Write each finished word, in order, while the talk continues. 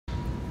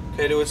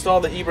Okay, to install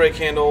the e-brake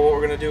handle, what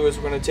we're going to do is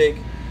we're going to take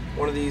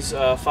one of these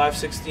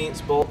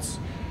 5/16 bolts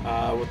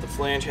with the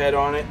flange head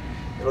on it.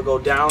 It'll go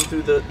down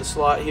through the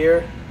slot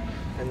here,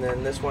 and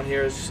then this one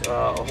here is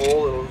a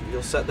hole.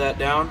 You'll set that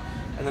down,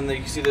 and then you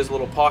can see there's a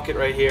little pocket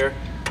right here.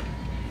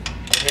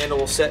 The handle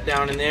will set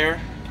down in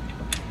there.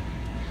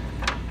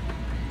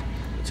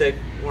 You'll take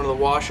one of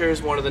the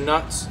washers, one of the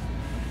nuts,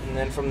 and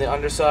then from the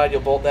underside you'll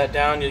bolt that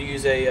down. You'll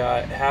use a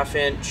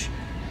 1/2"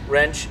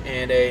 wrench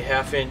and a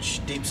 1/2"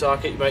 deep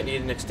socket. You might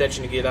need an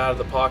extension to get out of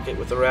the pocket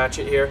with the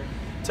ratchet here.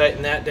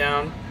 Tighten that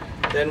down.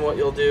 Then what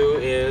you'll do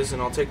is,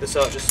 and I'll take this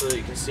out just so that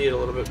you can see it a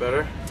little bit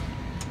better.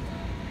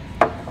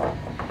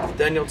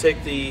 Then you'll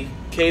take the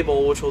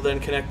cable, which will then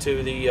connect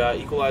to the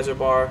equalizer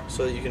bar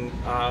so that you can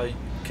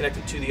connect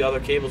it to the other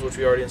cables which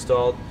we already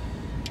installed.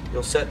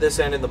 You'll set this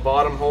end in the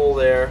bottom hole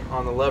there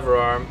on the lever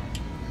arm.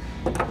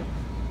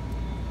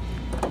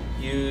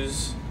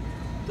 Use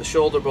the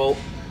shoulder bolt,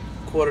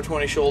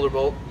 1/4 shoulder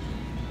bolt.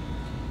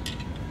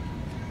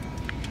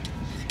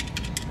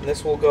 And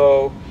this will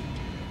go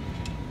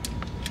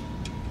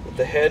with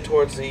the head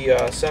towards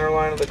the center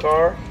line of the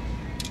car.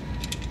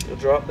 You'll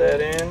drop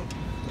that in.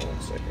 1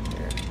 second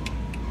here.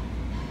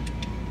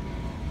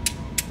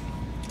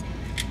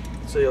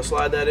 So you'll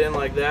slide that in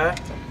like that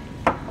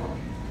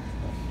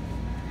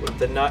with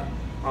the nut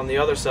on the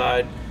other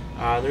side.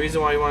 The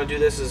reason why you want to do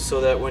this is so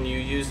that when you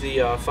use the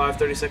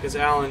 5/32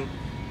 Allen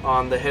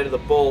on the head of the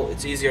bolt,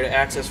 it's easier to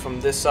access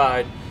from this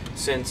side,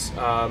 since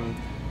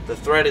the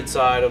threaded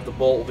side of the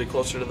bolt will be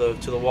closer to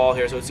the wall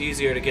here, so it's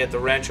easier to get the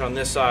wrench on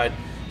this side.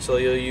 So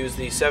you'll use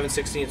the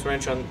 7/16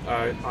 wrench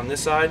on this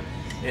side,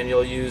 and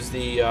you'll use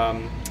the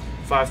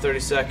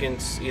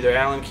 5/32 either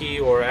Allen key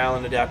or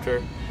Allen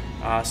adapter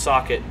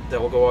socket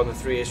that will go on the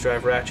 3/8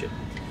 drive ratchet.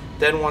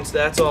 Then once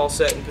that's all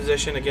set in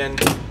position, again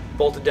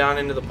bolted down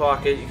into the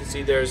pocket, you can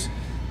see there's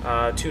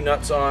 2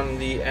 nuts on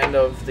the end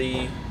of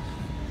the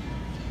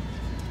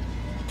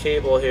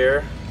cable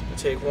here.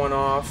 Take one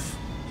off.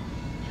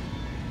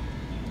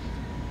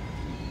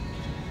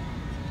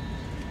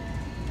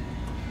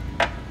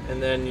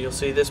 And then you'll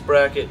see this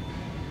bracket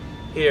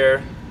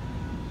here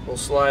will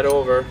slide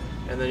over,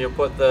 and then you'll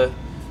put the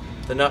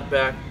nut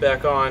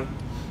back on.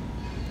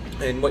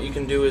 And what you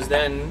can do is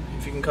then,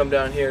 if you can come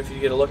down here, if you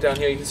get a look down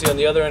here, you can see on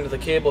the other end of the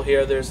cable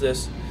here there's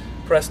this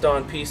pressed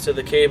on piece to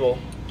the cable.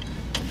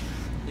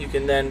 You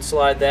can then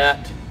slide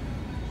that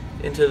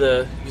into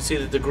the, you can see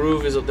that the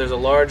groove is, there's a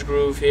large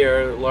groove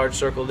here, a large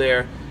circle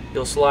there.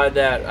 You'll slide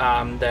that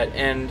that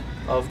end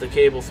of the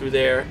cable through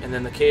there, and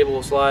then the cable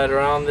will slide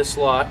around this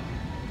slot,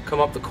 come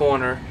up the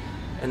corner,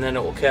 and then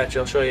it will catch.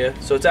 I'll show you.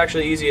 So it's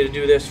actually easier to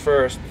do this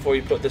first before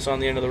you put this on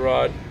the end of the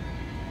rod.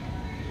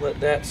 Let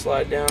that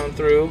slide down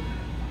through,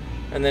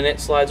 and then it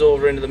slides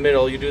over into the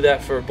middle. You do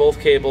that for both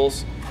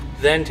cables,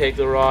 then take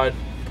the rod,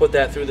 put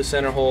that through the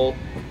center hole,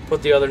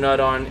 put the other nut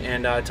on,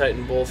 and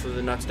tighten both of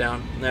the nuts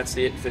down. And that's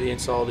it for the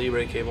install of the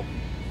e-brake cable,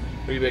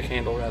 or e-brake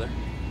handle rather.